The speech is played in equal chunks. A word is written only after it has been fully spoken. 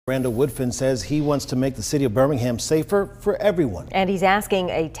Randall Woodfin says he wants to make the city of Birmingham safer for everyone. And he's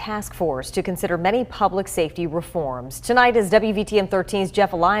asking a task force to consider many public safety reforms. Tonight, as WVTM 13's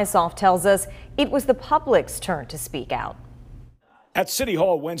Jeff Eliasoff tells us, it was the public's turn to speak out. At City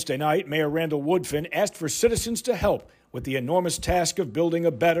Hall Wednesday night, Mayor Randall Woodfin asked for citizens to help with the enormous task of building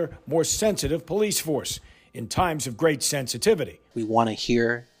a better, more sensitive police force in times of great sensitivity. We want to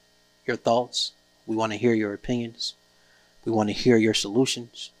hear your thoughts. We want to hear your opinions. We want to hear your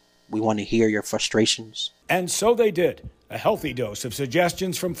solutions. We want to hear your frustrations. And so they did. A healthy dose of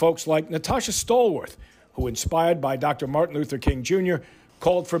suggestions from folks like Natasha Stallworth, who, inspired by Dr. Martin Luther King Jr.,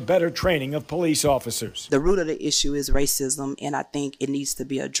 called for better training of police officers. The root of the issue is racism, and I think it needs to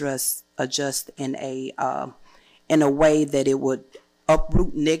be addressed in a way that it would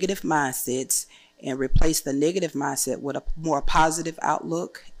uproot negative mindsets and replace the negative mindset with a more positive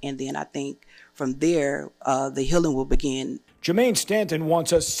outlook. And then I think from there, the healing will begin. Jermaine Stanton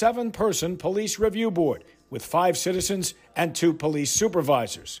wants a 7-person police review board with 5 citizens and 2 police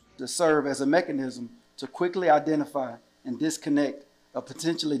supervisors. To serve as a mechanism to quickly identify and disconnect a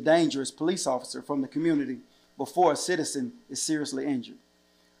potentially dangerous police officer from the community before a citizen is seriously injured.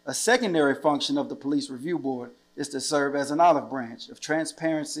 A secondary function of the police review board is to serve as an olive branch of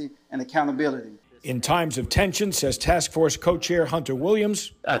transparency and accountability. In times of tension, says task force co-chair Hunter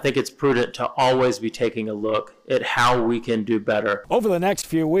Williams, I think it's prudent to always be taking a look at how we can do better. Over the next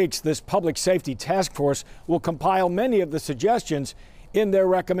few weeks, this public safety task force will compile many of the suggestions in their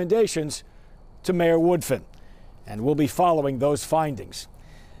recommendations to Mayor Woodfin, and we'll be following those findings.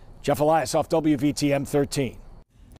 Jeff Eliasoff, WVTM 13.